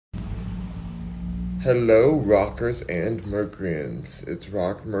Hello, rockers and Mercuryans. It's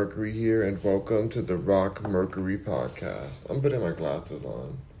Rock Mercury here, and welcome to the Rock Mercury podcast. I'm putting my glasses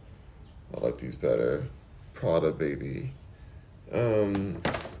on. I like these better. Prada, baby. We're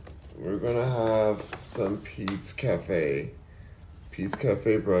gonna have some Pete's Cafe. Pete's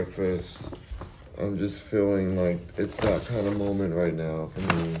Cafe breakfast. I'm just feeling like it's that kind of moment right now for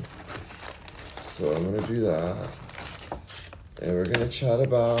me. So I'm gonna do that. And we're gonna chat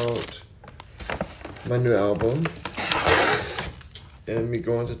about my new album and me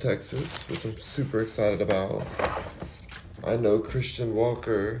going to Texas, which I'm super excited about. I know Christian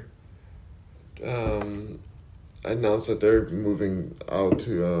Walker announced that they're moving out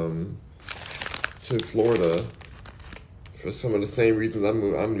to Florida for some of the same reasons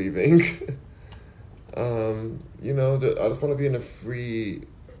I'm leaving. I just want to be in a free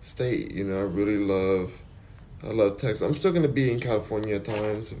state. I love Texas. I'm still gonna be in California at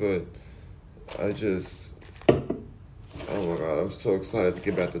times, but oh my God, I'm so excited to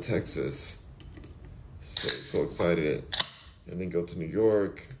get back to Texas. So excited. And then go to New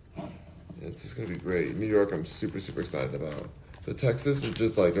York. It's just gonna be great. New York, I'm super excited about. So Texas is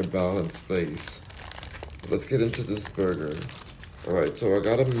just like a balanced place. Let's get into this burger. All right, so I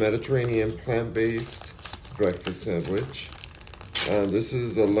got a Mediterranean plant-based breakfast sandwich. This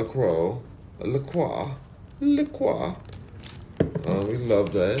is the La Croix. We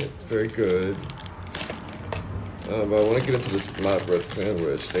love that. It's very good. But I want to get into this flatbread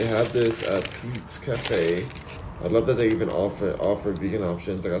sandwich. They have this at Pete's Cafe. I love that they even offer vegan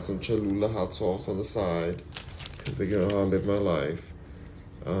options. I got some Cholula hot sauce on the side because they know how I live my life.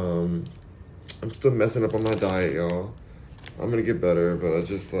 I'm still messing up on my diet, y'all. I'm gonna get better, but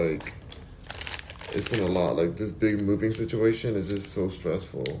it's been a lot. Like, this big moving situation is just so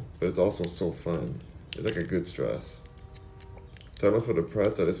stressful, but it's also so fun. It's like a good stress. So I don't feel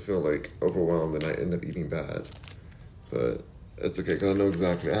depressed, I just feel like overwhelmed and I end up eating bad. But it's okay, because I know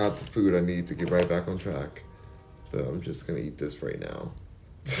exactly, I have the food I need to get right back on track. But I'm just going to eat this right now.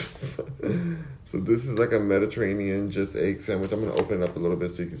 So this is like a Mediterranean just egg sandwich. I'm going to open it up a little bit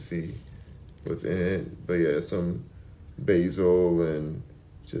so you can see what's in it. But yeah, some basil and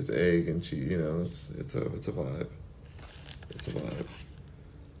just egg and cheese. It's a vibe. It's a vibe.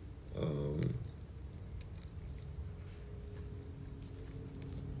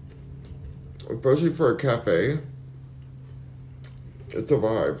 Especially for a cafe, it's a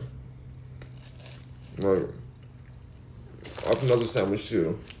vibe. Like, I have another sandwich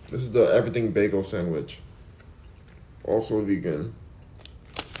too. This is the everything bagel sandwich. Also vegan.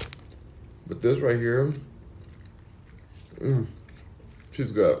 But this right here,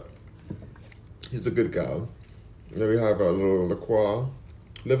 she's good. He's a good guy. Then we have our little La Croix.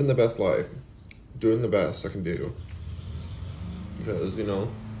 Living the best life. Doing the best I can do. Because,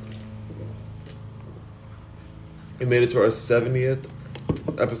 we made it to our 70th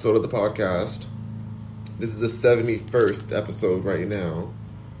episode of the podcast. This is the 71st episode right now.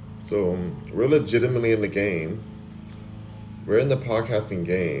 So we're legitimately in the game. We're in the podcasting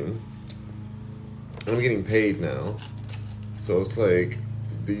game. I'm getting paid now. So it's like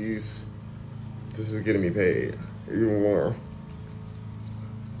this is getting me paid even more.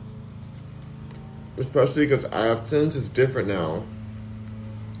 Especially because AdSense is different now.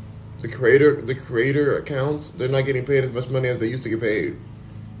 The creator accounts, they're not getting paid as much money as they used to get paid.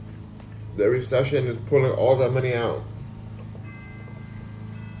 The recession is pulling all that money out.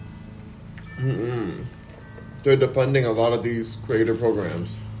 They're defunding a lot of these creator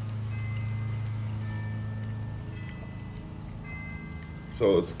programs.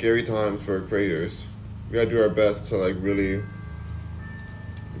 So it's scary times for creators. We gotta do our best to really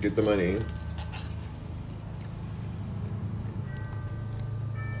get the money.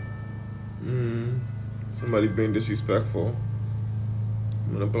 Somebody's being disrespectful.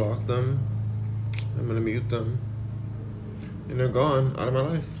 I'm gonna block them. I'm gonna mute them. And they're gone out of my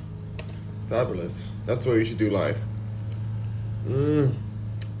life. Fabulous. That's the way you should do life.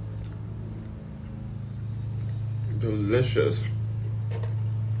 Delicious.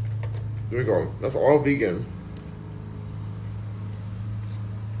 There we go. That's all vegan.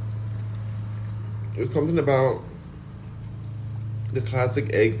 There's something about the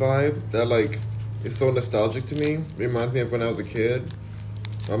classic egg vibe that is so nostalgic to me. It reminds me of when I was a kid.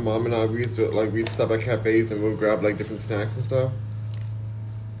 My mom and I, we used to stop at cafes and we'll grab different snacks and stuff.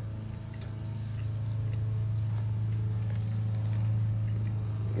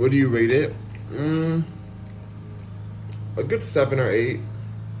 What do you rate it? A good 7 or 8.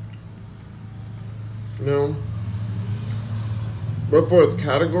 But for its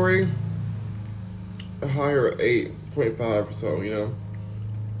category, a higher 8.5 or so,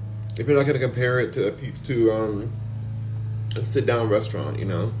 If you're not gonna compare it to a sit down restaurant, you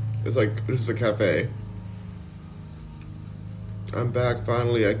know, it's like this is a cafe. I'm back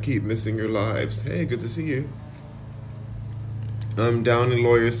finally. I keep missing your lives. Hey, good to see you. Downey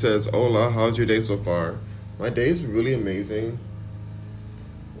Lawyer says, "Hola, how's your day so far?" My day is really amazing.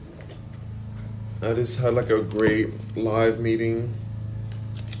 I just had like a great live meeting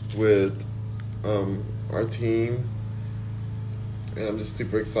with our team, and I'm just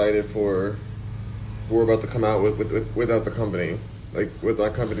super excited for what we're about to come out with as a company, like what my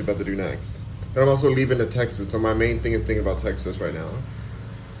company's about to do next. But I'm also leaving to Texas, so my main thing is thinking about Texas right now.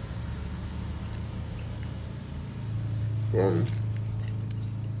 I'm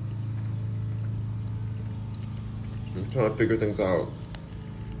trying to figure things out.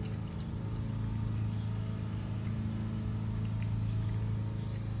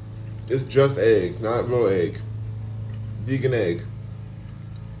 It's just egg, not real egg. Vegan egg.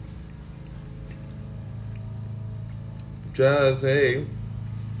 Jazz, hey.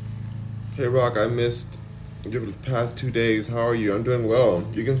 Hey Rock, I missed you the past 2 days. How are you? I'm doing well.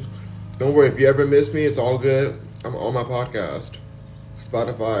 Don't worry, if you ever miss me, it's all good. I'm on my podcast.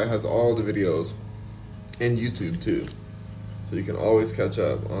 Spotify has all the videos. And YouTube too. So you can always catch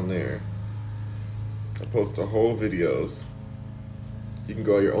up on there. I post the whole videos. You can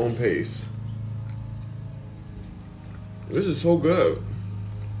go at your own pace. This is so good.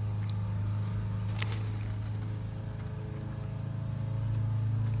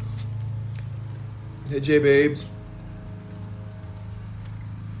 Hey J Babes.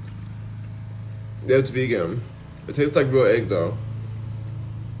 That's vegan. It tastes like real egg though.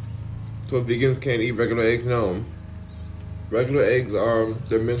 So vegans can't eat regular eggs? No. Regular eggs are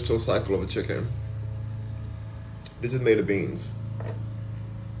the menstrual cycle of a chicken. This is made of beans.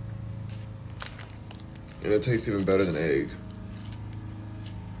 And it tastes even better than egg.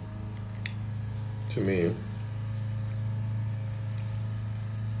 To me.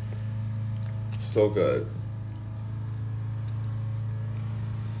 So good.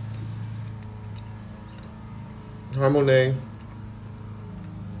 Hi Monet.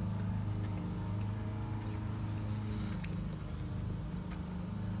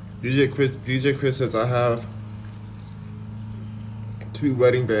 DJ Chris says, I have 2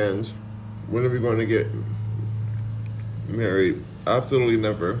 wedding bands. When are we going to get married? Absolutely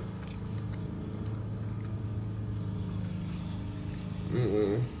never.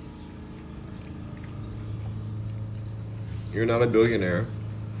 You're not a billionaire.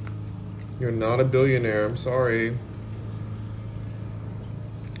 You're not a billionaire. I'm sorry.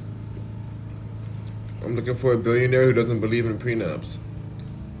 I'm looking for a billionaire who doesn't believe in prenups.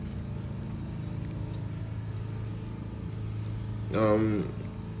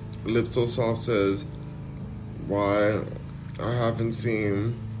 Lipso Sauce says, why I haven't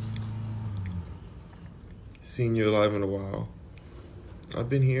seen you live in a while. I've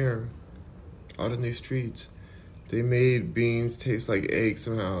been here, out in these streets. They made beans taste like eggs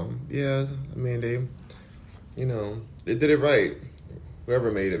somehow. Yeah, I mean, they did it right.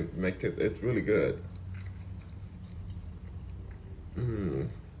 Whoever made it, it's really good.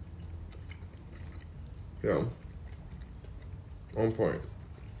 Yeah. On point.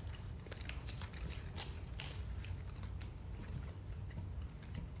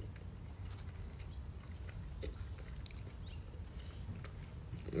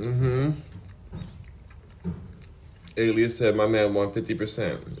 Alias said, my man want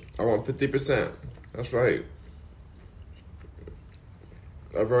 50%. I want 50%. That's right.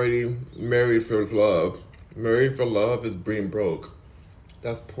 I've already married for love. Married for love is being broke.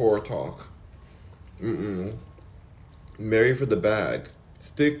 That's poor talk. Marry for the bag.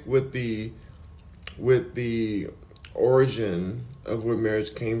 Stick with the origin of where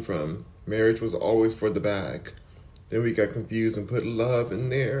marriage came from. Marriage was always for the bag. Then we got confused and put love in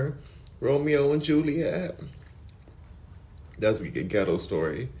there. Romeo and Juliet. That's a ghetto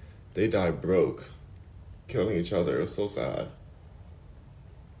story. They died broke, killing each other. It was so sad.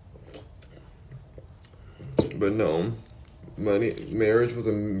 But no, marriage was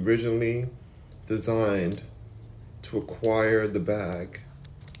originally designed to acquire the bag.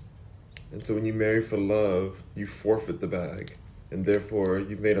 And so when you marry for love, you forfeit the bag. And therefore,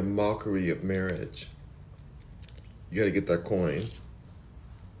 you've made a mockery of marriage. You gotta get that coin.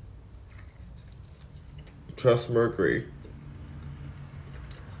 Trust Mercury.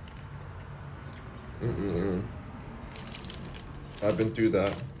 I've been through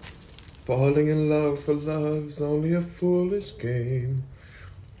that. Falling in love for love's only a foolish game.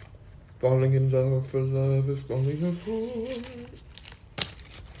 Falling in love for love is only a fool.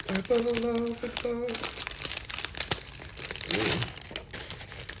 I fell in love with love.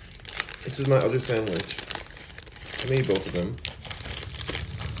 This is my other sandwich. I made both of them.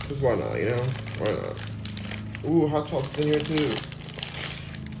 Because why not, you know? Why not? Ooh, hot sauce is in here too.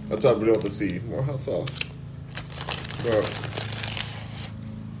 That's what we don't have to see. More hot sauce. Bro.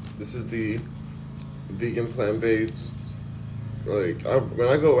 This is the vegan plant-based. Like,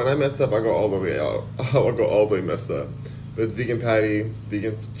 when I messed up, I go all the way out. I'll go all the way messed up. But it's vegan patty,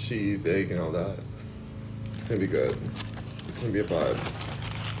 vegan cheese, egg, and all that. It's gonna be good. It's gonna be a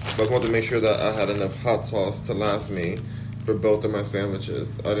vibe. But I wanted to make sure that I had enough hot sauce to last me for both of my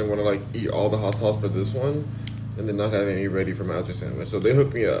sandwiches. I didn't want to like eat all the hot sauce for this one and then not have any ready for my other sandwich. So they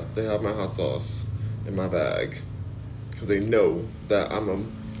hooked me up. They have my hot sauce in my bag because they know that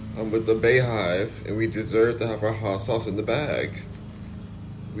I'm with the Bayhive and we deserve to have our hot sauce in the bag.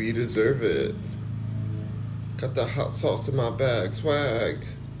 We deserve it. Got that hot sauce in my bag. Swag.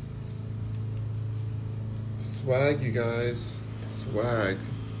 Swag, you guys. Swag.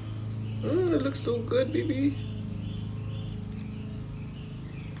 Oh, it looks so good, baby.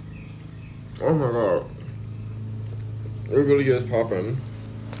 Oh my god. It really is popping.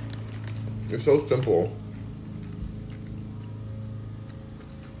 It's so simple.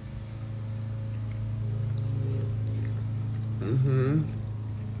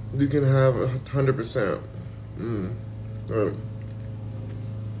 You can have 100%. Right.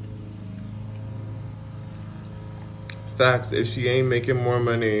 Facts. If she ain't making more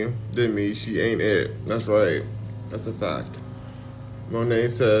money than me, she ain't it. That's right. That's a fact. Monet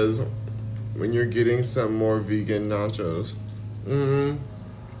says, when you're getting some more vegan nachos. I'm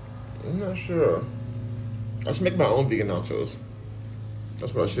not sure. I should make my own vegan nachos.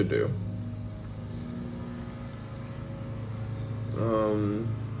 That's what I should do.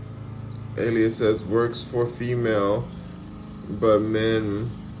 Alias says, works for female, but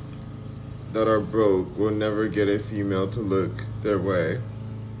men that are broke will never get a female to look their way.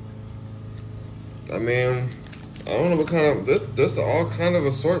 I mean, I don't know what kind of, there's all kind of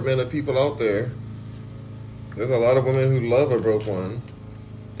assortment of people out there. There's a lot of women who love a broke one.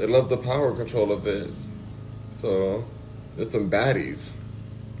 They love the power control of it. So, there's some baddies.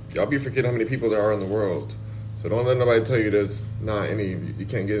 Y'all be forgetting how many people there are in the world. So don't let nobody tell you there's not any, you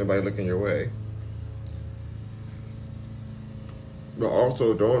can't get anybody looking your way. But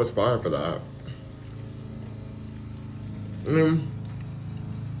also, don't aspire for that. I mean,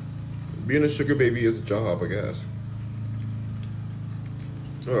 being a sugar baby is a job, I guess.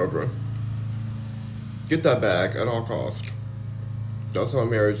 Whatever. Get that bag at all costs. That's what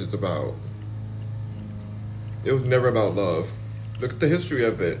marriage is about. It was never about love. Look at the history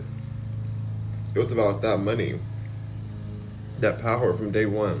of it. It was about that money, that power from day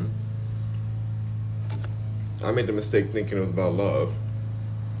one. I made the mistake thinking it was about love.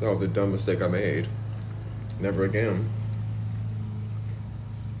 That was a dumb mistake I made. Never again.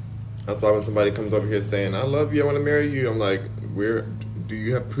 That's why when somebody comes over here saying, I love you, I want to marry you, I'm like, where do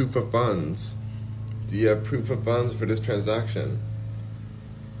you have proof of funds? Do you have proof of funds for this transaction?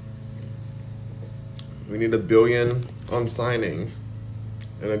 We need $1 billion on signing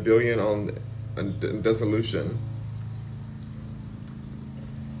and $1 billion on dissolution.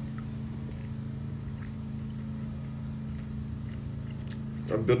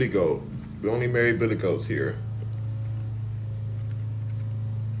 A billy goat. We only marry billy goats here.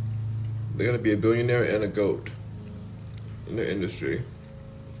 They're gonna be a billionaire and a goat in the industry.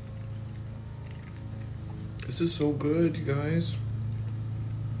 This is so good, you guys.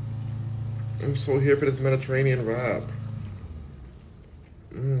 I'm so here for this Mediterranean wrap.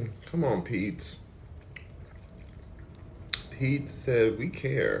 Come on, Pete. Pete said, we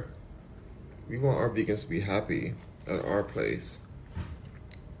care. We want our vegans to be happy at our place.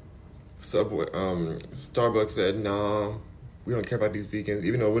 Subway, Starbucks said, nah, we don't care about these vegans,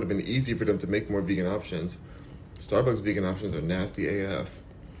 even though it would have been easy for them to make more vegan options. Starbucks vegan options are nasty AF.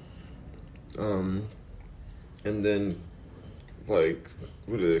 And then, like,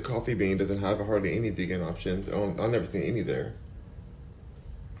 Coffee Bean doesn't have hardly any vegan options. I've never seen any there.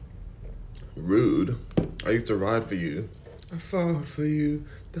 Rude. I used to ride for you. I fought for you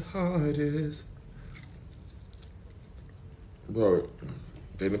the hardest. But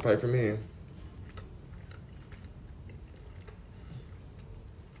they didn't fight for me.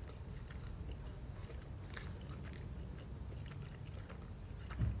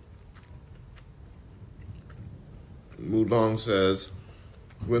 Mudong says,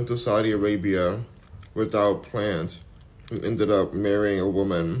 went to Saudi Arabia without plans and ended up marrying a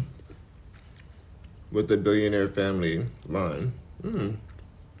woman with a billionaire family line.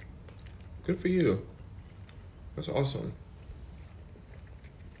 Good for you. That's awesome.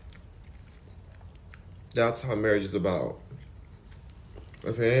 That's how marriage is about.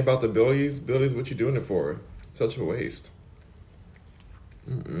 If it ain't about the billies, what you doing it for? Such a waste.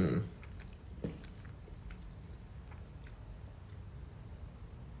 Mm-mm.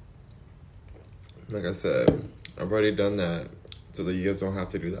 Like I said, I've already done that, so that you guys don't have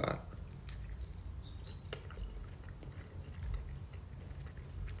to do that.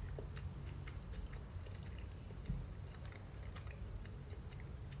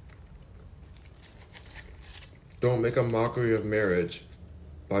 Don't make a mockery of marriage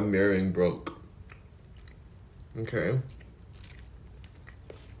by marrying broke. Okay?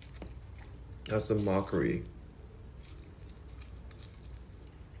 That's a mockery.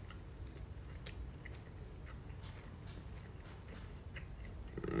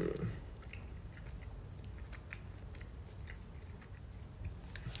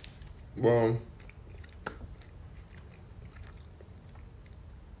 Well,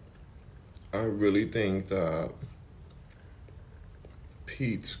 I really think that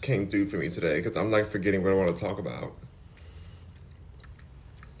Pete came through for me today because I'm like forgetting what I want to talk about.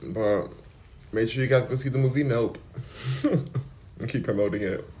 But make sure you guys go see the movie Nope. And keep promoting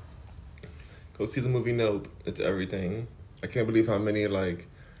it. Go see the movie Nope. It's everything. I can't believe how many like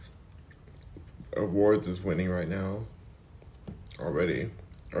awards it's winning right now. Already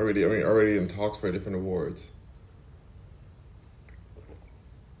in talks for different awards.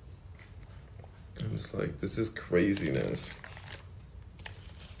 I'm just like, this is craziness.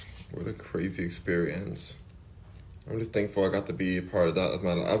 What a crazy experience. I'm just thankful I got to be a part of that.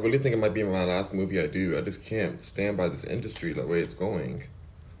 I really think it might be my last movie I do. I just can't stand by this industry the way it's going.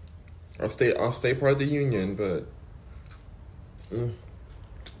 I'll stay part of the union, but I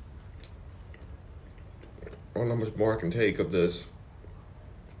don't know how much more I can take of this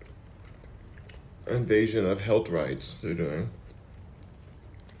invasion of health rights they're doing.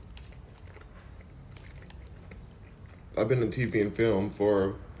 I've been in TV and film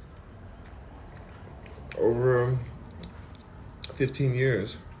for over 15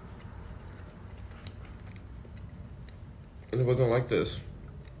 years. And it wasn't like this.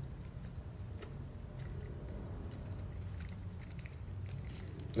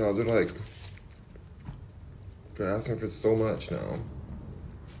 No, they're asking for so much now.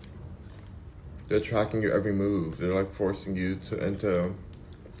 They're tracking your every move. They're like forcing you to into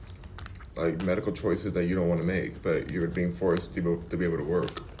like medical choices that you don't want to make, but you're being forced to be able to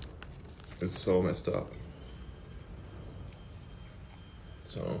work. It's so messed up.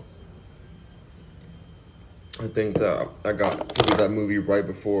 So I think that I got that movie right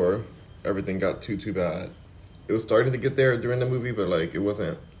before everything got too bad. It was starting to get there during the movie, but like it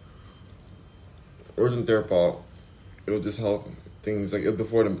wasn't their fault. It was just how things like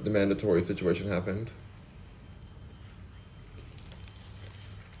before the mandatory situation happened.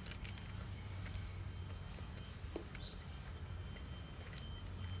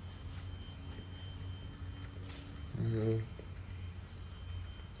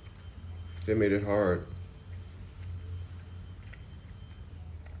 They made it hard.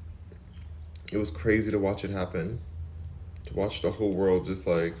 It was crazy to watch it happen. To watch the whole world just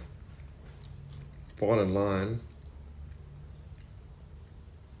like fall in line.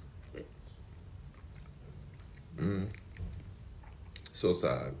 So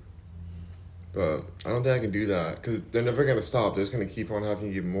sad. But I don't think I can do that because they're never going to stop. They're just going to keep on having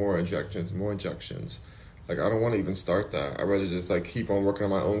to give more injections, more injections. Like, I don't want to even start that. I'd rather just like keep on working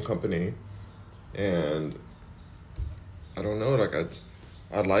on my own company. And I don't know, like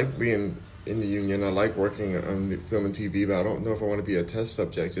I like being in the union. I like working on film and TV, but I don't know if I want to be a test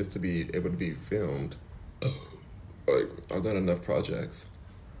subject just to be able to be filmed. Like, I've done enough projects.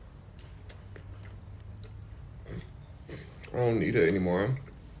 I don't need it anymore.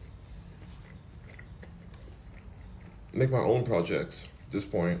 Make my own projects at this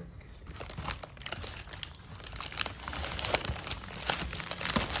point.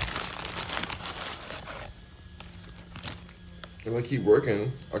 If I keep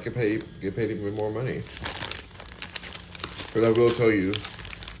working, I can get paid even more money. But I will tell you,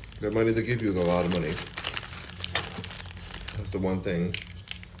 the money they give you is a lot of money. That's the one thing.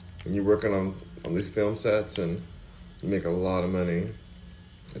 When you're working on these film sets and you make a lot of money,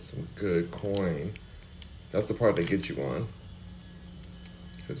 that's some good coin. That's the part they get you on.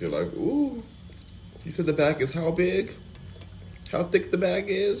 Because you're like, ooh, you said the bag is how big? How thick the bag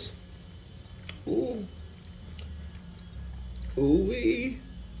is? Ooh. Ooh-wee.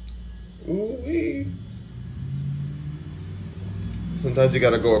 Ooh-wee. Sometimes you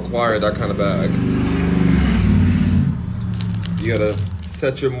gotta go acquire that kind of bag. You gotta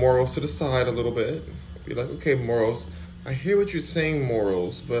set your morals to the side a little bit. Be like, okay, morals, I hear what you're saying,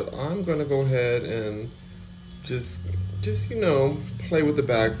 morals, but I'm gonna go ahead and just play with the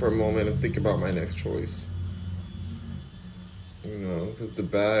bag for a moment and think about my next choice. You know, because the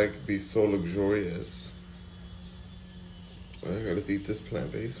bag be so luxurious. I gotta just eat this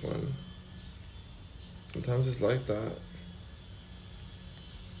plant-based one. Sometimes it's like that.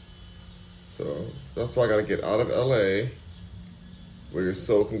 So that's why I gotta get out of LA, where your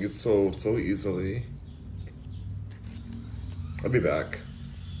soul can get sold so easily. I'll be back,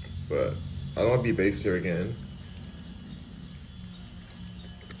 but I don't want to be based here again.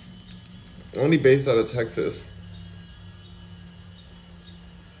 I'm only based out of Texas.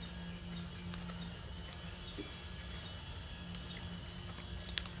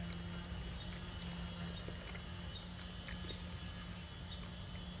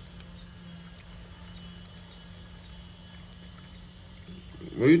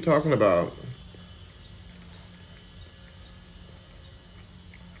 What are you talking about?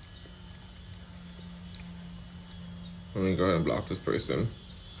 Let me go ahead and block this person.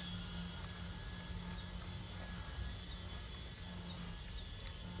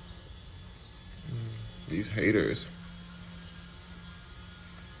 These haters.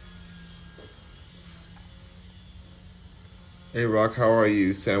 Hey Rock, how are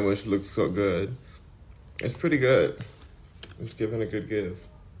you? Sandwich looks so good. It's pretty good. It's giving a good give.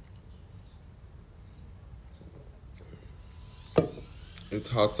 It's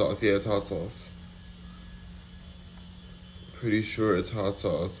hot sauce. Yeah, it's hot sauce. Pretty sure it's hot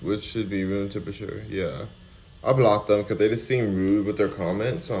sauce, which should be room temperature. Yeah. I blocked them because they just seem rude with their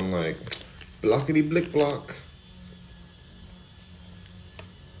comments. So I'm like, blockity blick block.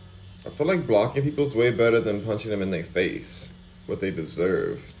 I feel like blocking people is way better than punching them in their face, what they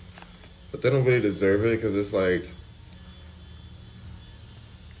deserve. But they don't really deserve it because it's like,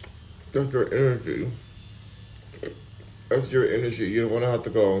 that's your energy. That's your energy. You don't want to have to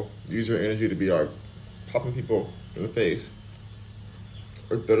go use your energy to be like popping people in the face.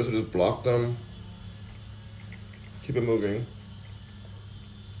 It's better to just block them, keep it moving.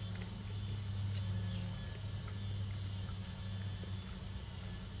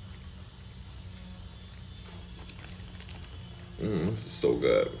 So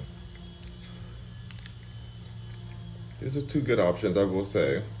good. These are two good options, I will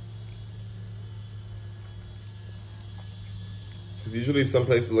say. Usually some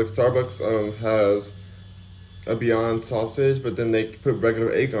places like Starbucks has a Beyond sausage, but then they put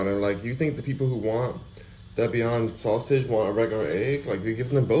regular egg on it. Like, you think the people who want that Beyond sausage want a regular egg? Like, you're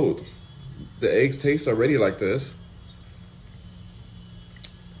giving them both. The eggs taste already like this.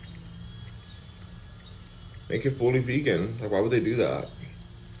 Make it fully vegan. Like, why would they do that?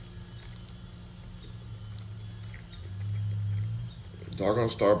 Doggone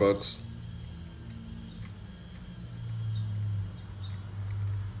Starbucks.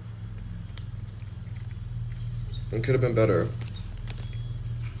 It could have been better.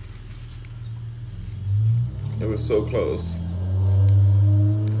 It was so close.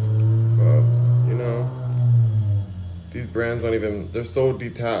 But, you know, these brands don't even, they're so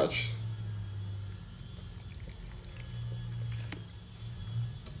detached.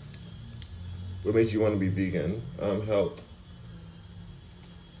 What made you want to be vegan? Health.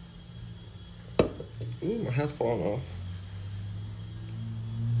 Ooh, my hat's falling off.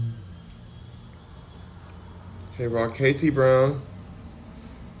 Hey, Rock. KT Brown.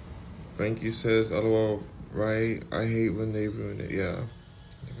 Thank you, says, LOL, right? I hate when they ruin it. Yeah,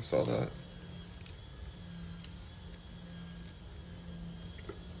 I think I saw that.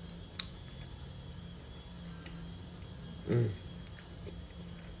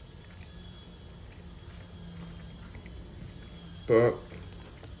 But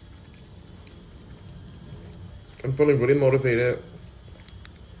I'm feeling really motivated.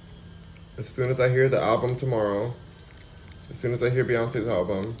 As soon as I hear the album tomorrow, as soon as I hear Beyonce's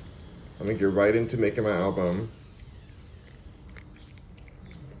album, I'm gonna get right into making my album.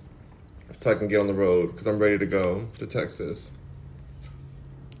 So I can get on the road, because I'm ready to go to Texas.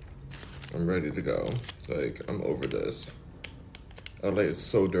 I'm ready to go. Like, I'm over this. LA is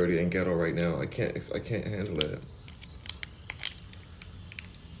so dirty and ghetto right now. I can't handle it.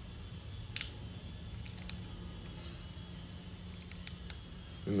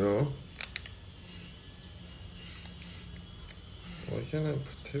 You know? Why can't I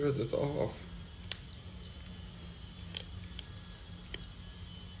tear this off?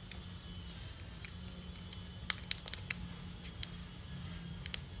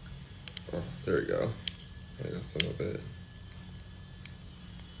 Oh, there we go. I got some of it.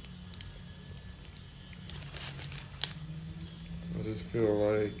 I just feel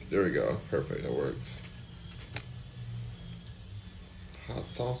like, there we go. Perfect, that works. Hot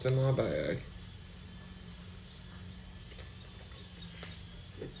sauce in my bag.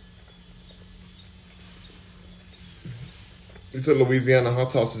 You said Louisiana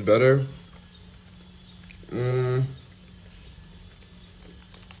hot sauce is better? I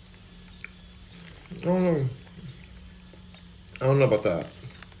don't know. I don't know about that.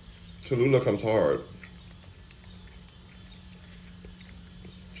 Cholula comes hard.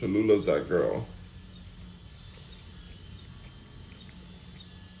 Cholula's that girl.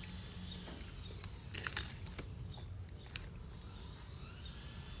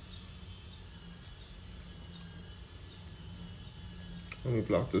 Let me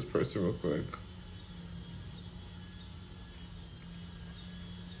block this person real quick.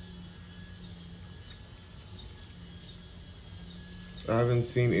 I haven't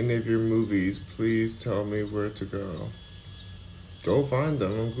seen any of your movies. Please tell me where to go. Go find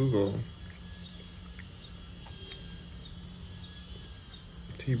them on Google.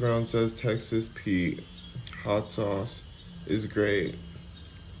 T Brown says Texas Pete hot sauce is great.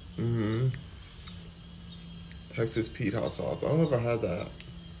 Texas Pete hot sauce. I don't know if I had that.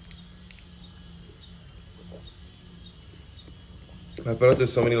 I feel like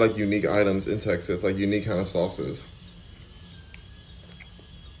there's so many like unique items in Texas, like unique kind of sauces.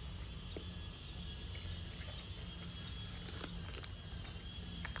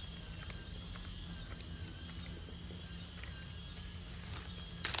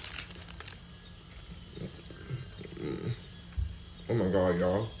 Oh my god,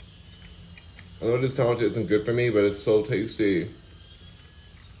 y'all. I know this sandwich isn't good for me, but it's so tasty.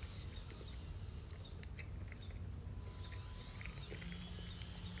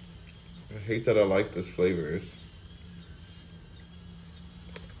 I hate that I like this flavors.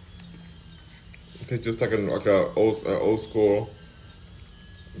 Okay, just like a old school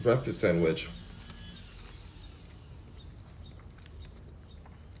breakfast sandwich.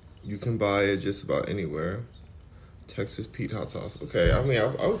 You can buy it just about anywhere. Texas Pete hot sauce. Okay, I mean, I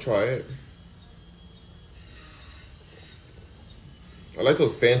would try it. I like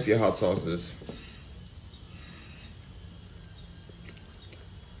those fancy hot sauces.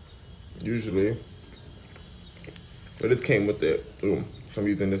 Usually. But this came with it. Ooh, I'm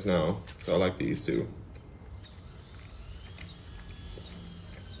using this now. So I like these too.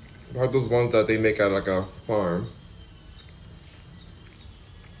 I like those ones that they make at like a farm.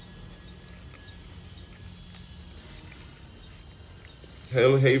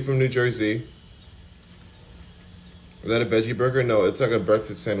 Hey from New Jersey. Is that a veggie burger? No, it's like a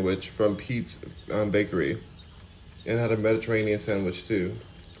breakfast sandwich from Pete's Bakery. And had a Mediterranean sandwich too.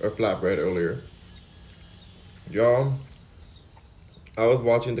 Or flatbread earlier. Y'all, I was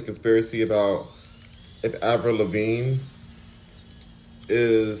watching the conspiracy about if Avril Lavigne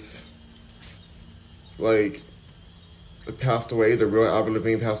is like passed away, the real Avril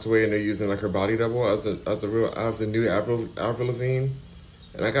Lavigne passed away, and they're using like her body double as the new Avril Lavigne.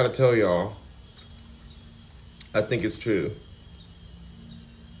 And I gotta tell y'all, I think it's true.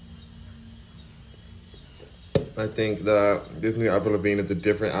 I think that this new Avril Lavigne is a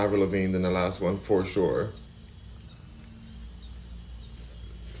different Avril Lavigne than the last one for sure.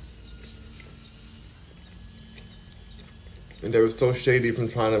 And they were so shady from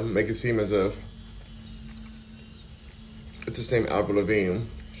trying to make it seem as if it's the same Avril Lavigne.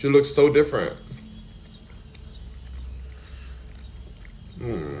 She looks so different.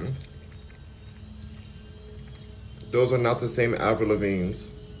 Those are not the same Avril Lavignes.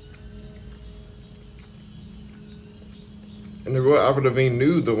 And the real Avril Lavigne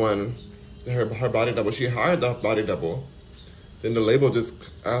knew the one, her body double. She hired the body double. Then the label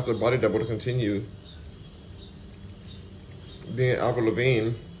just asked the body double to continue being Avril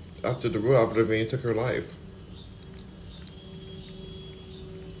Lavigne after the real Avril Lavigne took her life.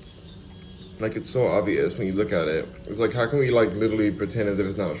 Like, it's so obvious when you look at it. It's like, how can we like literally pretend as if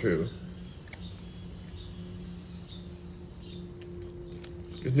it's not true?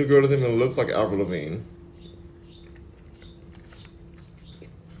 This new girl doesn't even look like Avril Lavigne.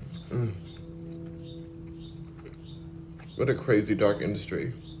 What a crazy dark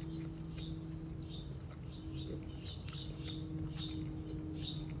industry.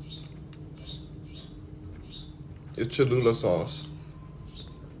 It's Cholula sauce.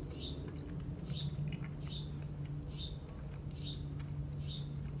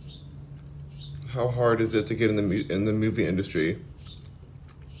 How hard is it to get in the movie industry?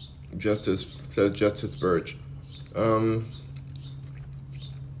 Justice says Justice Birch. How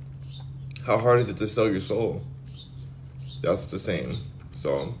hard is it to sell your soul? That's the same.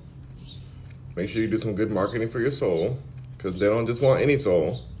 So make sure you do some good marketing for your soul, because they don't just want any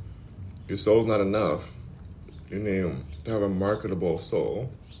soul. Your soul's not enough. You need to have a marketable soul.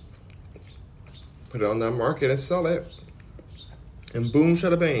 Put it on that market and sell it. And boom,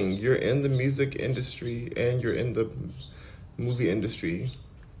 shada bang, you're in the music industry and you're in the movie industry,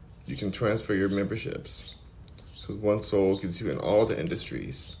 you can transfer your memberships. Because one soul gets you in all the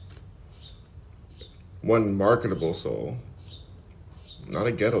industries. One marketable soul, not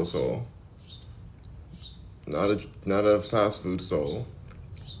a ghetto soul, not a fast food soul.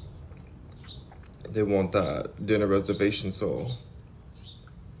 They want that dinner reservation soul,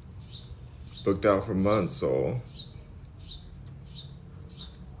 booked out for months soul.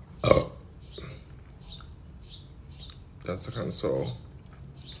 Oh, that's the kind of soul.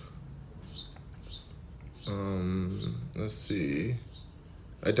 Let's see.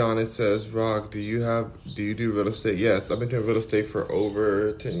 Adonis says, Rock, do you do real estate? Yes, I've been doing real estate for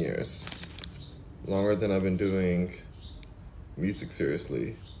over 10 years. Longer than I've been doing music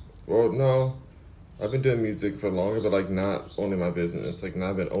seriously. Well, no, I've been doing music for longer, but like not owning my business. Like now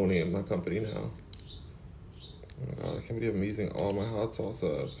I've been owning my company now. Oh my God, I can't believe I'm using all my hot sauce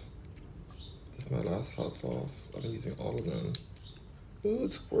up. This is my last hot sauce. I've been using all of them. Ooh,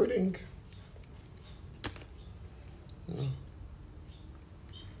 it's squirting. Yeah.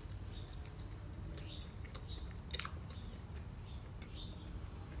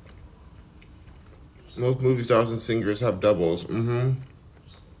 Most movie stars and singers have doubles.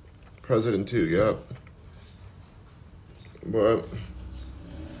 President too, yep. But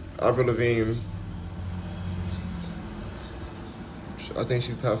Avril Lavigne, I think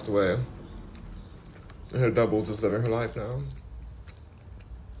she's passed away. And her double just living her life now.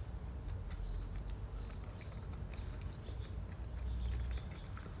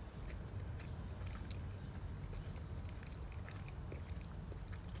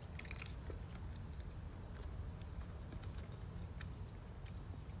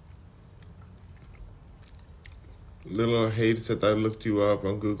 Little Hate said I looked you up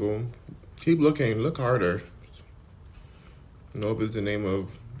on Google. Keep looking, look harder. Nope is the name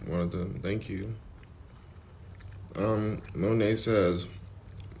of one of them. Thank you. Monet says,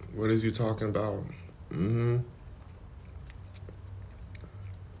 what is you talking about? Okay,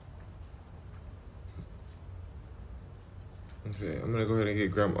 I'm gonna go ahead and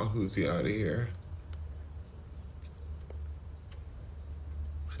get Grandma Hoosie out of here.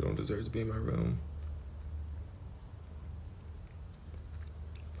 She don't deserve to be in my room.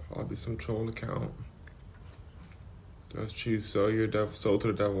 Probably some troll account. That's true. Sell your soul to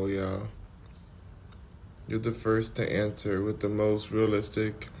the devil, yeah. You're the first to answer with the most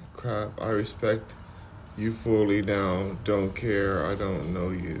realistic crap. I respect you fully now. Don't care. I don't know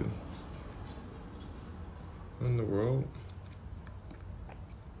you. What in the world?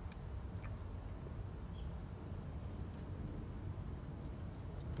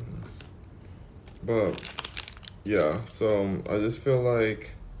 But yeah, so I just feel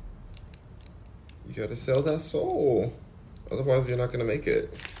like you gotta sell that soul. Otherwise, you're not gonna make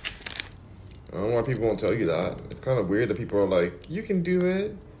it. I don't know why people won't tell you that. It's kind of weird that people are like, you can do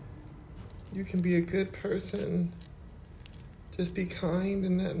it. You can be a good person. Just be kind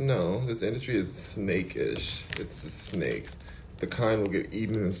and that. No, this industry is snake-ish. It's just snakes. The kind will get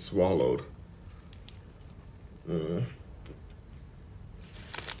eaten and swallowed.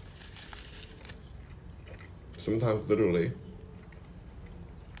 Sometimes literally.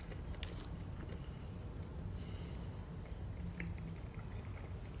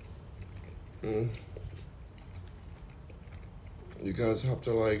 You guys have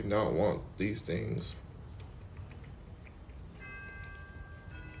to like not want these things.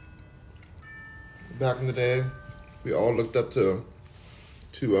 Back in the day, we all looked up to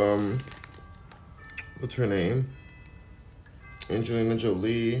what's her name? Angelina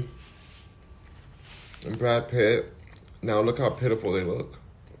Jolie and Brad Pitt. Now look how pitiful they look.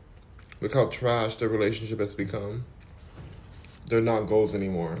 Look how trash their relationship has become. They're not goals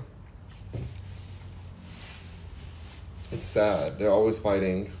anymore. It's sad. They're always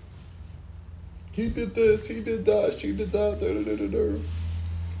fighting. He did this, he did that, she did that, da da da da da.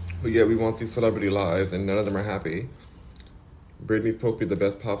 But yeah, we want these celebrity lives and none of them are happy. Britney's supposed to be the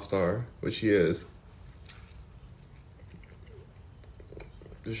best pop star, which she is.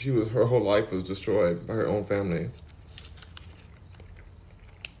 Her whole life was destroyed by her own family.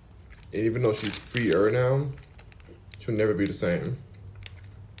 And even though she's freer now, she'll never be the same.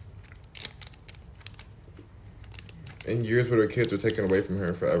 And years with her kids are taken away from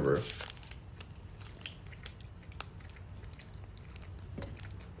her forever.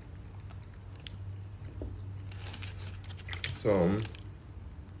 So,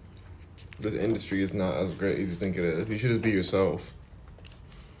 this industry is not as great as you think it is. You should just be yourself.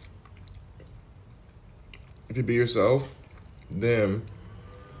 If you be yourself, then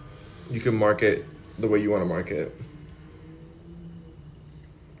you can market the way you want to market.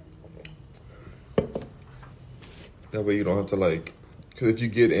 That way you don't have to like, because if you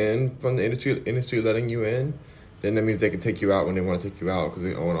get in from the industry letting you in, then that means they can take you out when they want to take you out because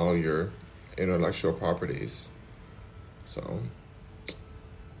they own all your intellectual properties. So,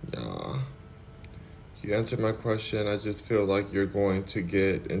 yeah. You answered my question. I just feel like you're going to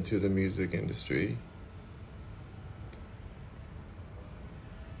get into the music industry.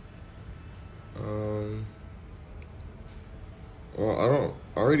 Well,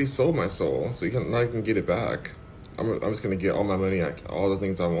 I already sold my soul, so now I can get it back. I'm just gonna get all my money, all the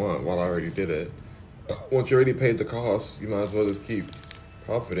things I want, while I already did it. Once you already paid the cost, you might as well just keep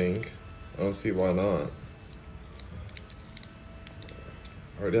profiting. I don't see why not.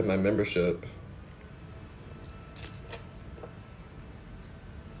 I already have my membership.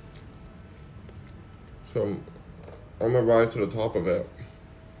 So I'm gonna ride to the top of it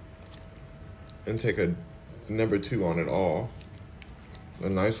and take a number 2 on it all. A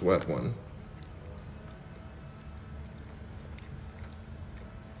nice wet one.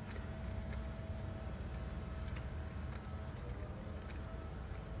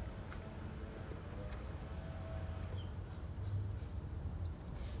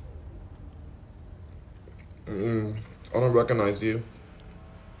 I don't recognize you.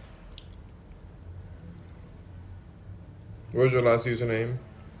 What's your last username?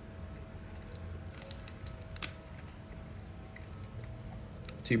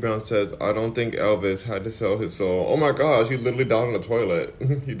 T Brown says, I don't think Elvis had to sell his soul. Oh my gosh, he literally died on the toilet.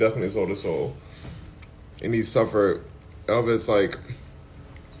 He definitely sold his soul. And he suffered. Elvis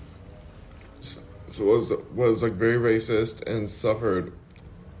was like very racist and suffered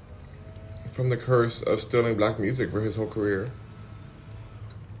from the curse of stealing black music for his whole career.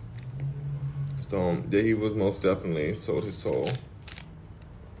 So yeah, he was most definitely sold his soul.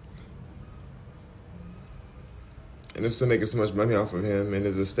 And they're still making so much money off of him, and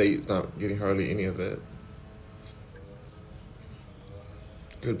his estate's not getting hardly any of it.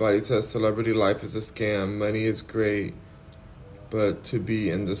 Goodbody says, celebrity life is a scam. Money is great, but to be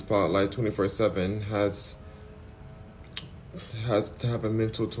in the spotlight 24/7 has to have a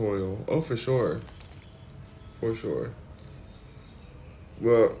mental toil. Oh, for sure. For sure.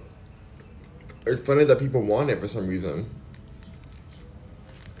 Well, it's funny that people want it for some reason.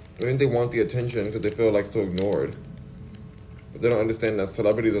 I think they want the attention because they feel like so ignored. But they don't understand that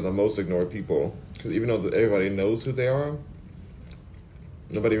celebrities are the most ignored people. Because even though everybody knows who they are,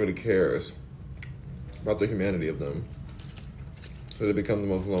 nobody really cares about the humanity of them. So they become the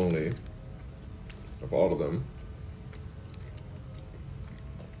most lonely of all of them.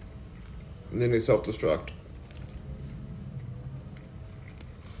 And then they self-destruct.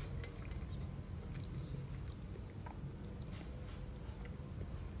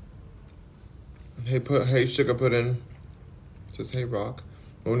 Hey Sugar Pudding says, hey Rock.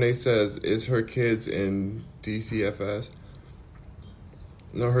 Monet says, is her kids in DCFS?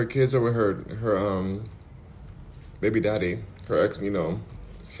 No, her kids are with her baby daddy, her ex, Kevin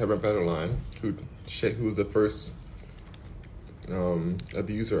Federline, who was the first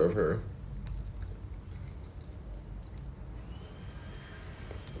abuser of her.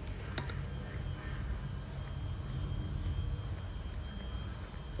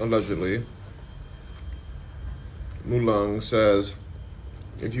 Allegedly. Mulung says,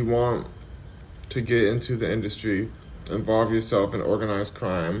 if you want to get into the industry, involve yourself in organized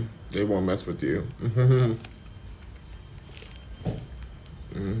crime. They won't mess with you.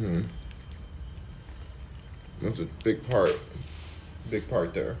 That's a big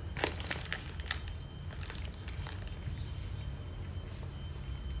part there.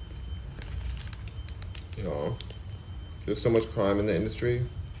 You know, there's so much crime in the industry,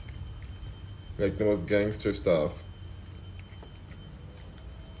 like the most gangster stuff.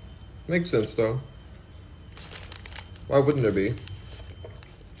 Makes sense though. Why wouldn't there be?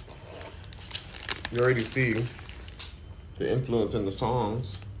 You already see the influence in the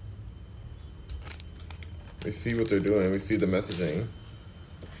songs. We see what they're doing. We see the messaging.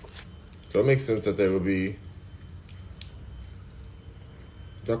 So it makes sense that there would be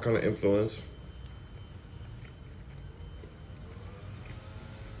that kind of influence.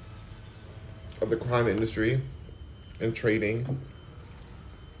 Of the crime industry and trading.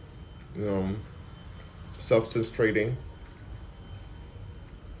 Substance trading.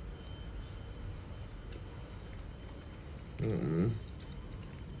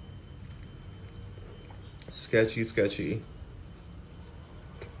 Sketchy.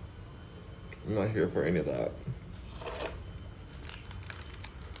 I'm not here for any of that.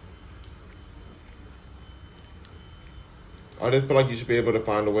 I just feel like you should be able to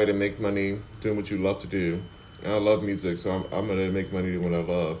find a way to make money doing what you love to do. And I love music, so I'm gonna make money doing what I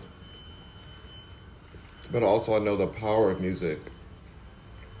love. But also I know the power of music.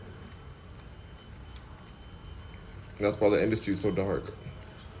 That's why the industry is so dark.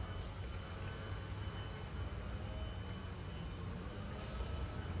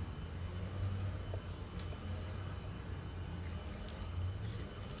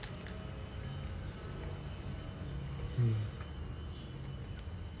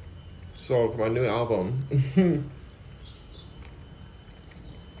 So for my new album,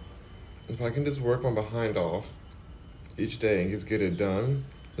 if I can just work my behind off each day and just get it done,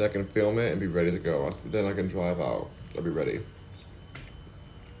 then I can film it and be ready to go. Then I can drive out. I'll be ready.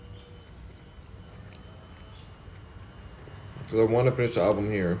 Because I want to finish the album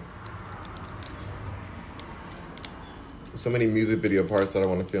here. So many music video parts that I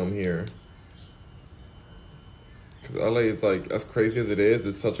want to film here. Because LA is like, as crazy as it is,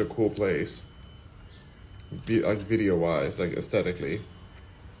 it's such a cool place. Like video wise, like aesthetically.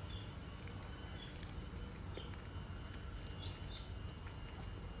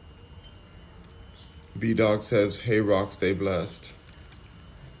 B-Dog says, hey Rock, stay blessed.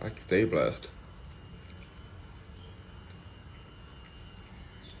 I can stay blessed.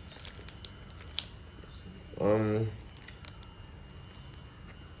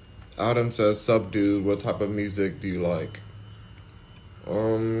 Adam says, sub dude, what type of music do you like?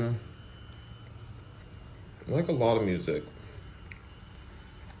 I like a lot of music.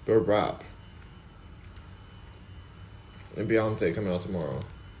 But rap. And Beyonce coming out tomorrow.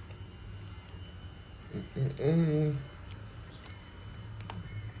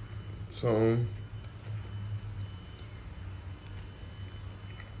 So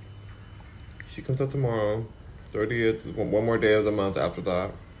she comes out tomorrow. 30th, one more day of the month after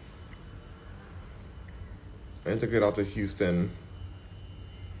that. And to get out to Houston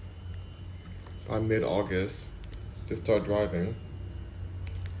by mid-August to start driving.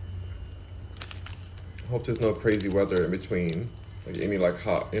 Hope there's no crazy weather in between, like any like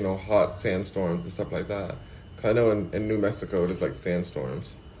hot sandstorms and stuff like that. 'Cause I know in New Mexico there's like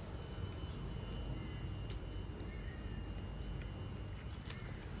sandstorms.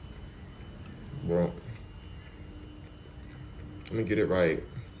 Well, let me get it right.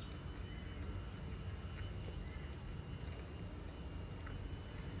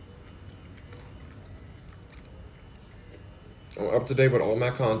 I'm up to date with all my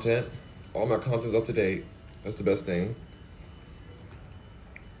content. All my content's up to date. That's the best thing.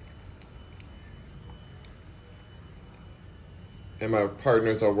 And my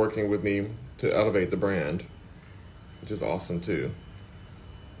partners are working with me to elevate the brand, which is awesome too.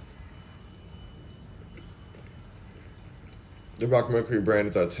 The Rock Mercury brand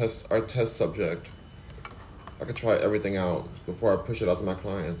is our test subject. I could try everything out before I push it out to my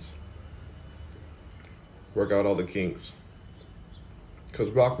clients. Work out all the kinks. Because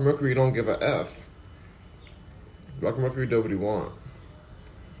Rock Mercury don't give a F. Rock Mercury do what he want.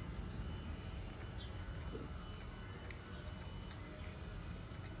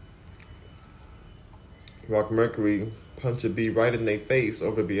 Rock Mercury punch a B right in their face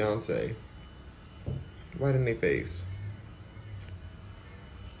over Beyonce. Right in their face.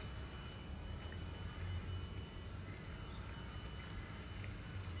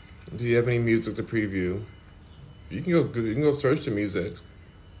 Do you have any music to preview? You can go search the music.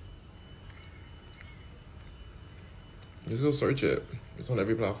 Just go search it. It's on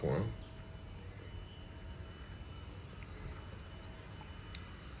every platform.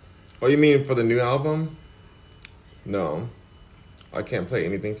 Oh, you mean for the new album? No. I can't play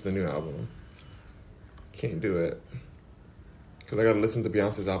anything for the new album. Can't do it. Because I gotta listen to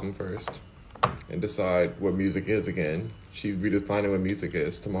Beyonce's album first and decide what music is again. She's redefining what music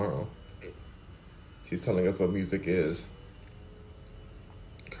is tomorrow. She's telling us what music is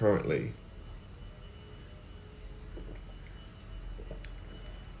currently.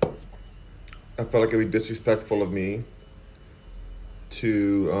 I felt like it'd be disrespectful of me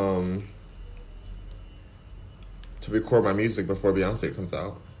to record my music before Beyonce comes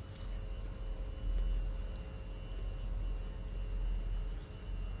out.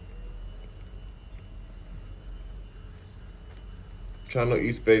 Channel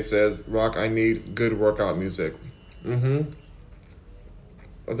East Bay says, Rock, I need good workout music. I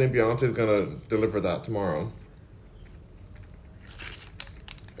think Beyonce's gonna deliver that tomorrow.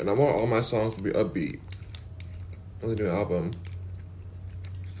 And I want all my songs to be upbeat on the new album.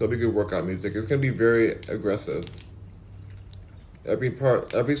 Still be good workout music. It's gonna be very aggressive. Every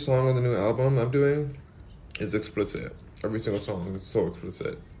song on the new album I'm doing is explicit. Every single song is so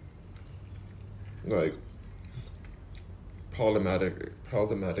explicit. Like, problematic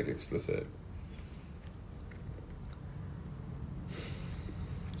explicit.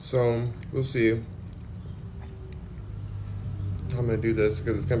 So, we'll see. I'm gonna do this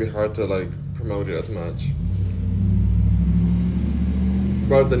because it's gonna be hard to like promote it as much.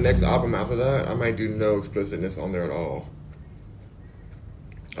 But the next album after that, I might do no explicitness on there at all.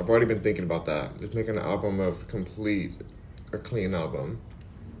 I've already been thinking about that. Just making an album of a clean album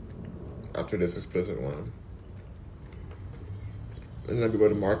after this explicit one. And then I'll be able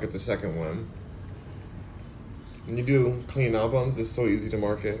to market the second one. When you do clean albums, it's so easy to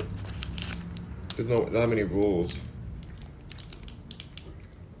market. There's not many rules.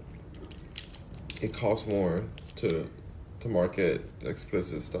 It costs more to market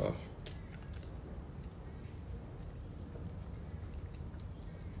explicit stuff.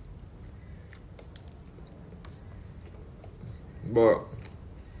 But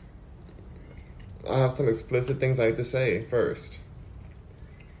I have some explicit things I have to say first.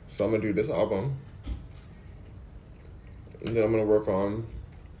 So I'm gonna do this album. And then I'm gonna work on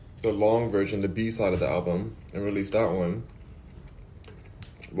the long version, the B side of the album, and release that one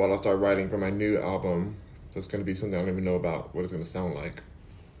while I start writing for my new album. So it's gonna be something I don't even know about what it's gonna sound like.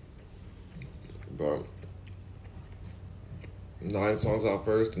 But 9 songs out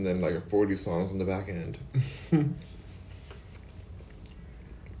first, and then like 40 songs on the back end. And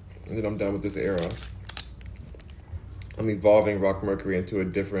then I'm done with this era. I'm evolving Rock Mercury into a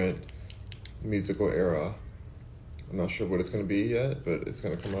different musical era. I'm not sure what it's gonna be yet, but it's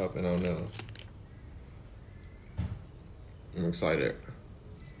gonna come up, and I don't know. I'm excited.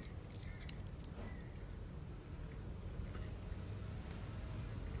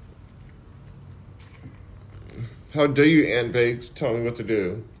 How dare you, Aunt Bakes, tell me what to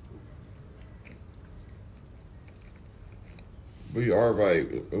do? But you are right,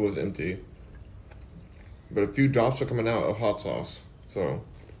 it was empty. But a few drops are coming out of hot sauce, so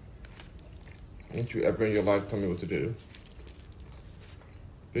don't you ever in your life tell me what to do.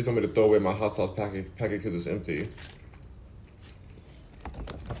 They told me to throw away my hot sauce packet because it's empty.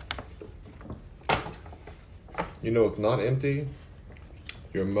 You know it's not empty?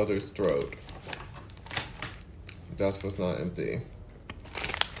 Your mother's throat. That's what's not empty.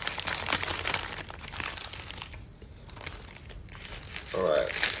 Alright,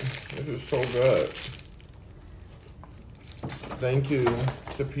 this is so good. Thank you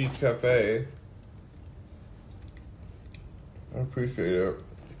to Pete's Cafe. I appreciate it.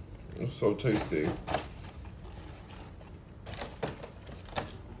 It's so tasty.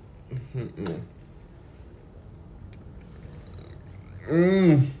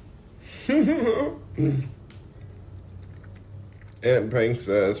 Aunt Pink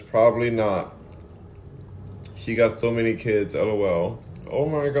says, probably not. She got so many kids, LOL. Oh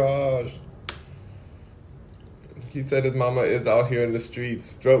my gosh. He said his mama is out here in the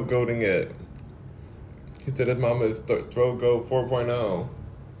streets, throat goating it. He said his mama is throat goat 4.0.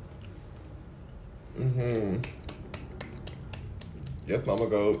 Yes, mama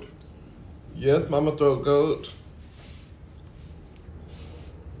goat. Yes, mama throat goat.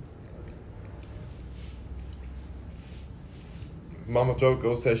 Mama throat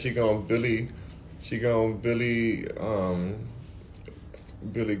goat says she gon' Billy goat Billy.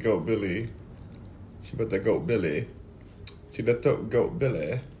 She bet that goat Billy. She bet that goat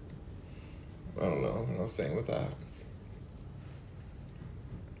Billy. I don't know what I was saying with that.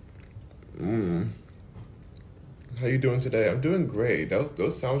 How you doing today? I'm doing great.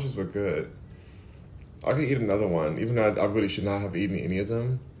 Those sandwiches were good. I could eat another one, even though I really should not have eaten any of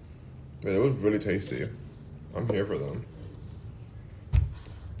them. But it was really tasty. I'm here for them.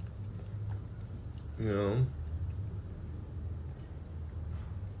 You know?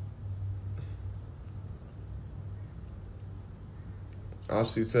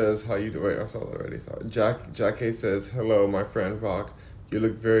 Ashley says, how you doing? Wait, I saw that already. Sorry. Jack A says, hello, my friend Rock. You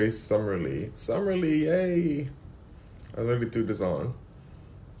look very summerly. Summerly, yay! I literally threw this on.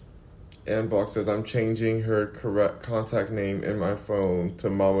 Ann Box says, I'm changing her correct contact name in my phone to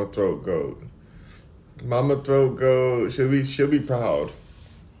Mama Throat Goat. Mama Throat Goat, she'll be proud.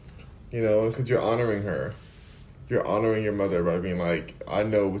 You know, because you're honoring her. You're honoring your mother by being like, I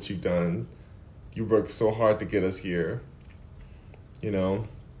know what you've done. You worked so hard to get us here. You know,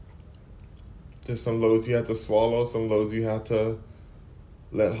 there's some loads you have to swallow, some loads you have to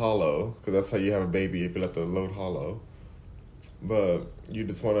let hollow, because that's how you have a baby, if you let the load hollow. But you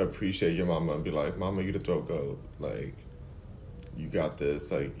just want to appreciate your mama and be like, Mama, you the throat goat. Like, you got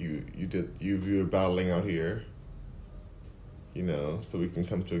this. Like, you were battling out here, you know, so we can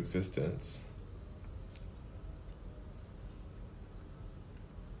come to existence.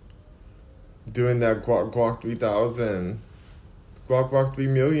 Doing that guac 3000. Guac 3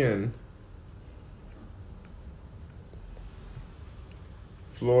 million.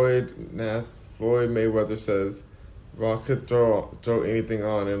 Floyd Mayweather says, Rock could throw anything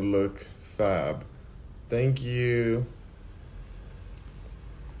on and look fab. Thank you.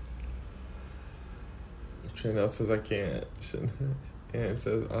 Chanel says I can't. Ann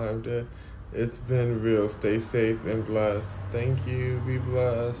says I'm dead. It's been real. Stay safe and blessed. Thank you. Be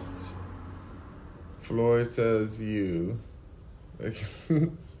blessed. Floyd says you.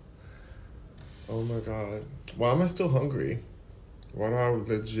 Oh my God. Why am I still hungry? Why do I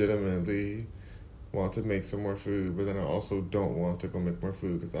legitimately want to make some more food, but then I also don't want to go make more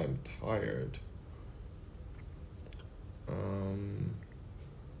food because I'm tired?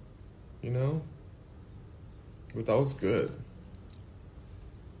 You know? But that was good.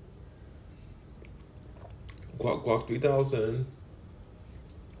 Guac 3000.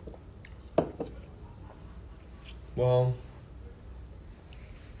 Well,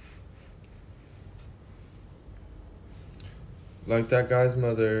 like that guy's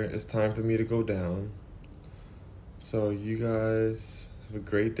mother, it's time for me to go down. So you guys have a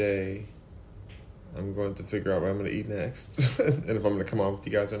great day. I'm going to figure out what I'm going to eat next and if I'm going to come on with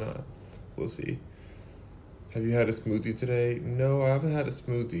you guys or not. We'll see. Have you had a smoothie today? No, I haven't had a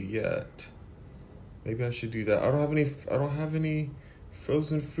smoothie yet. Maybe I should do that. I don't have any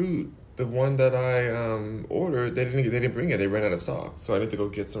frozen fruit. The one that I ordered, they didn't bring it. They ran out of stock. So I need to go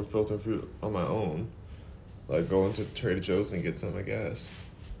get some frozen fruit on my own. Like go into Trader Joe's and get some, I guess.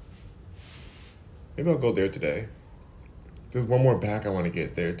 Maybe I'll go there today. There's one more bag I want to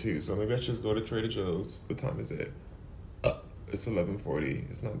get there too, so maybe I should just go to Trader Joe's. What time is it? It's 11:40.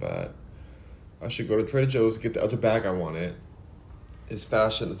 It's not bad. I should go to Trader Joe's, get the other bag I wanted. It's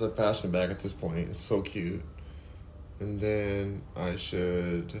fashion. It's a fashion bag at this point. It's so cute. And then I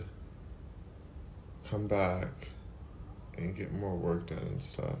should come back and get more work done and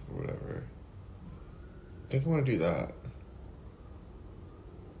stuff or whatever. I think I want to do that.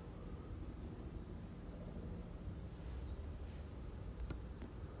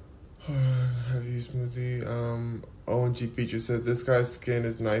 Have you smoothie? ONG Feature says this guy's skin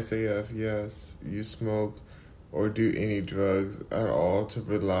is nice AF. Yes, you smoke or do any drugs at all to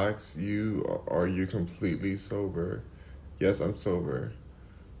relax you, or you're completely sober? Yes, I'm sober.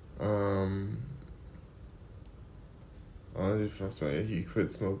 If I say he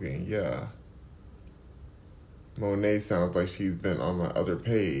quit smoking, yeah. Monet sounds like she's been on my other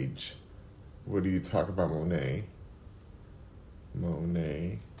page. What do you talk about, Monet?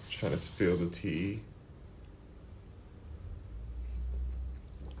 Monet. Trying to spill the tea.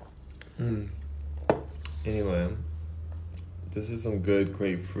 Anyway, this is some good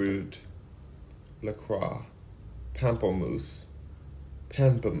grapefruit LaCroix. Pamplemousse.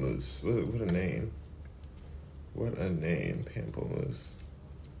 Pamplemousse. What a name. What a name, Pamplemousse.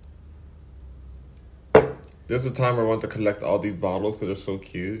 There's a time where I want to collect all these bottles because they're so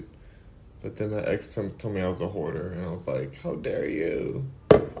cute. But then my ex told me I was a hoarder, and I was like, how dare you?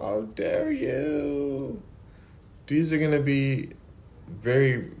 How dare you? These are going to be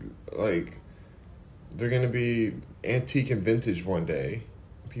very, like, they're going to be antique and vintage one day.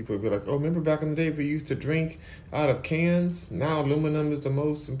 People will be like, oh, remember back in the day we used to drink out of cans? Now aluminum is the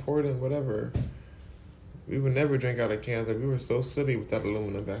most important, whatever. We would never drink out of cans. Like, we were so silly with that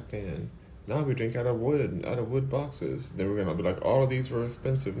aluminum back then. Now we drink out of wood boxes. Then we're going to be like, all of these were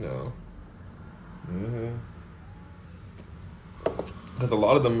expensive now. Because a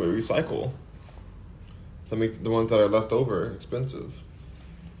lot of them recycle. That makes the ones that are left over expensive.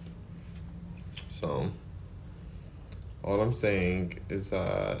 So, all I'm saying is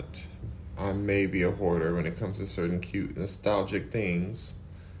that I may be a hoarder when it comes to certain cute, nostalgic things,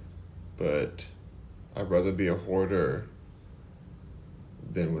 but I'd rather be a hoarder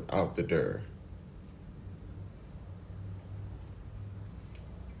than without the dir.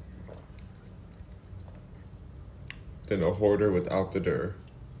 Than a hoarder without the dir.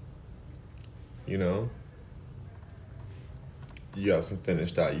 You know? You guys can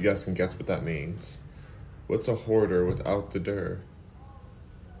finish that. You guys can guess what that means. What's a hoarder without the dir?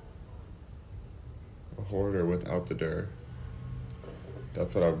 A hoarder without the dir.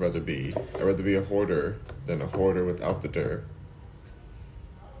 That's what I'd rather be. I'd rather be a hoarder than a hoarder without the dir.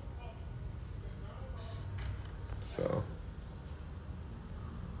 So.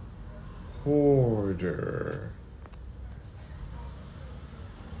 Hoarder.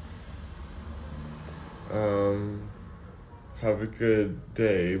 Have a good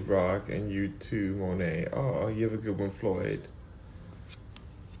day, Brock, and you too, Monet. Oh, you have a good one, Floyd.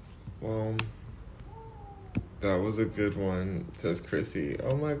 Well, that was a good one, says Chrissy.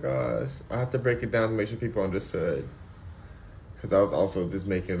 Oh my gosh. I have to break it down to make sure people understood. Because I was also just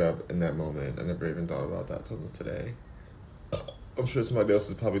making it up in that moment. I never even thought about that till today. I'm sure somebody else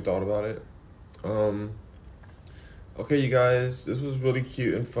has probably thought about it. Okay, you guys, this was really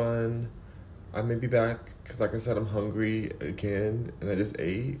cute and fun. I may be back because, like I said, I'm hungry again and I just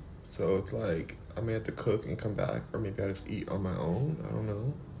ate. So it's like I may have to cook and come back, or maybe I just eat on my own. I don't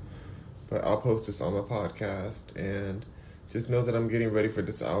know. But I'll post this on my podcast and just know that I'm getting ready for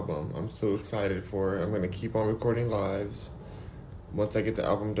this album. I'm so excited for it. I'm going to keep on recording lives. Once I get the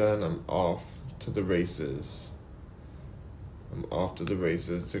album done, I'm off to the races. I'm off to the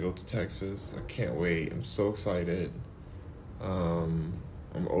races to go to Texas. I can't wait. I'm so excited. Um,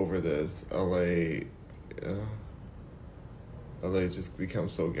 I'm over this. LA just become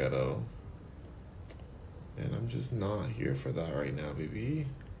so ghetto. And I'm just not here for that right now, baby.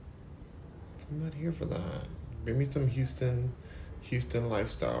 I'm not here for that. Bring me some Houston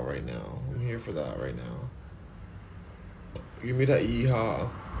lifestyle right now. I'm here for that right now. Give me that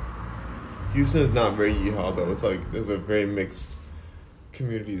yeehaw. Houston is not very yeehaw though. It's like there's a very mixed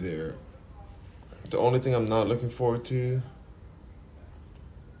community there. The only thing I'm not looking forward to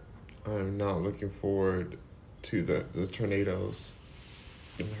the tornadoes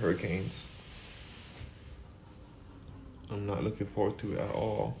and the hurricanes. I'm not looking forward to it at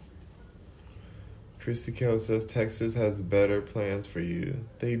all. Christy Kell says Texas has better plans for you.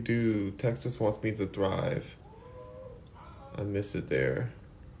 They do. Texas wants me to thrive. I miss it there.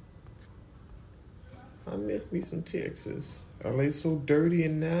 I miss me some Texas. LA's so dirty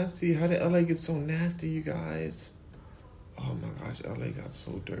and nasty. How did LA get so nasty, you guys? Oh my gosh, LA got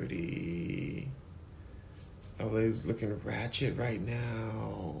so dirty. LA's looking ratchet right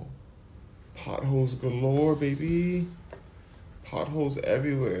now. Potholes galore, baby. Potholes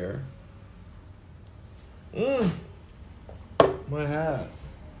everywhere. My hat.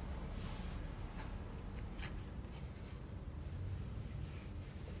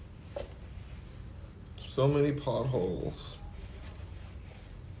 So many potholes.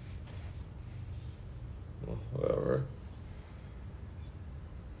 Well, whatever.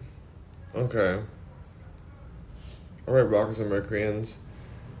 Okay. Alright, Rockers and Mercuryans.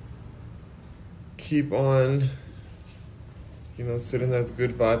 Keep on, sending those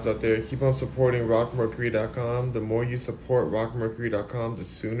good vibes out there. Keep on supporting rockmercury.com. The more you support rockmercury.com, the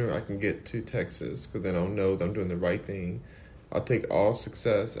sooner I can get to Texas, because then I'll know that I'm doing the right thing. I'll take all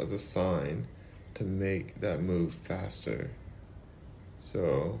success as a sign to make that move faster.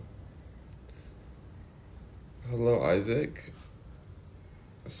 So, hello, Isaac.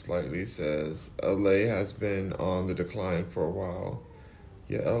 Slightly says LA has been on the decline for a while.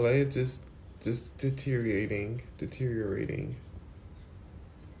 Yeah, LA is just deteriorating.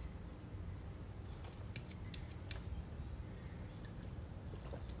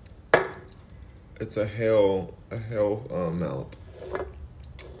 It's a hell melt.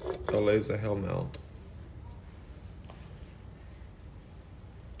 LA's a hell melt.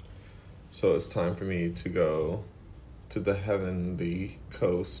 So it's time for me to go to the heavenly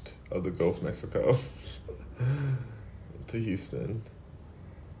coast of the Gulf of Mexico, to Houston.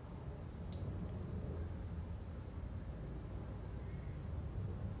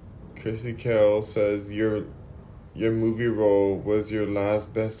 Chrissy Kell says your movie role was your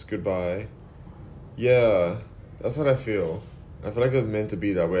last best goodbye. Yeah, that's what I feel. I feel like it was meant to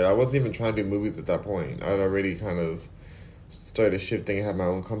be that way. I wasn't even trying to do movies at that point. I'd already kind of started shifting and had my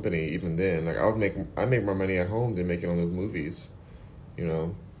own company even then. Like I make more money at home than making all those movies,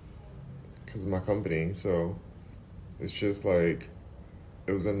 because of my company. So it's just like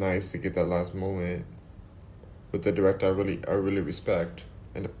it was nice to get that last moment with the director I really respect,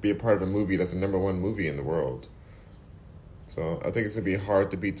 and to be a part of a movie that's the #1 movie in the world. So I think it's gonna be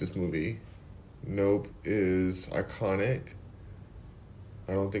hard to beat this movie. Nope is iconic.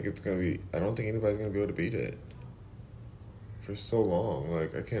 I don't think anybody's gonna be able to beat it for so long.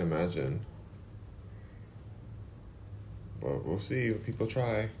 Like, I can't imagine. But we'll see if people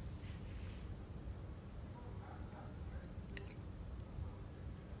try.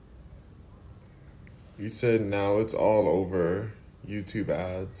 You said now it's all over YouTube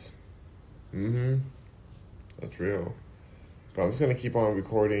ads. That's real. But I'm just gonna keep on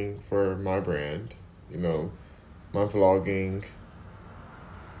recording for my brand, my vlogging,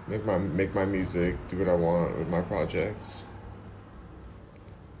 make my music, do what I want with my projects.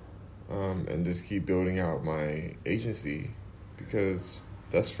 And just keep building out my agency, because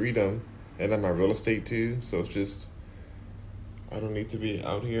that's freedom, and I'm my real estate too. So it's just, I don't need to be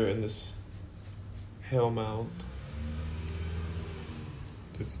out here in this hellmouth,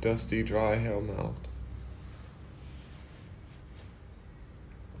 this dusty, dry hellmouth.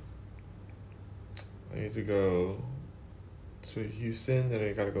 I need to go to Houston, then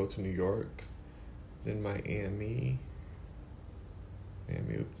I gotta go to New York, then Miami.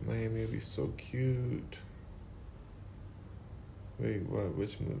 Miami would be so cute. Wait, what?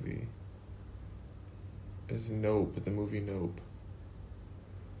 Which movie? It's Nope, the movie Nope.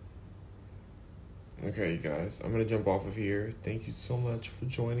 Okay, you guys, I'm gonna jump off of here. Thank you so much for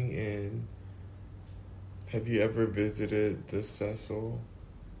joining in. Have you ever visited the Cecil?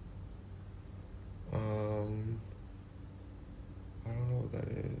 I don't know what that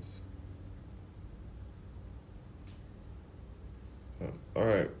is.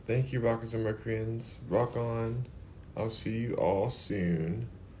 Alright, thank you, Rockers and Mercuryans. Rock on. I'll see you all soon.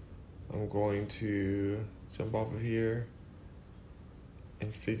 I'm going to jump off of here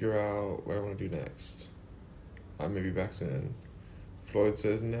and figure out what I want to do next. I may be back soon. Floyd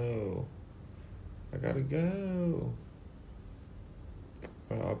says no. I gotta go.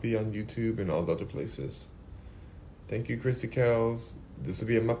 But I'll be on YouTube and all the other places. Thank you, Christy Kells. This will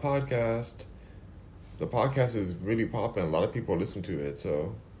be in my podcast. The podcast is really popping. A lot of people listen to it,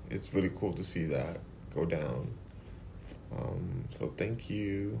 so it's really cool to see that go down. So thank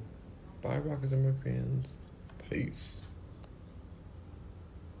you. Bye, Rockers and Mercuryans. Peace.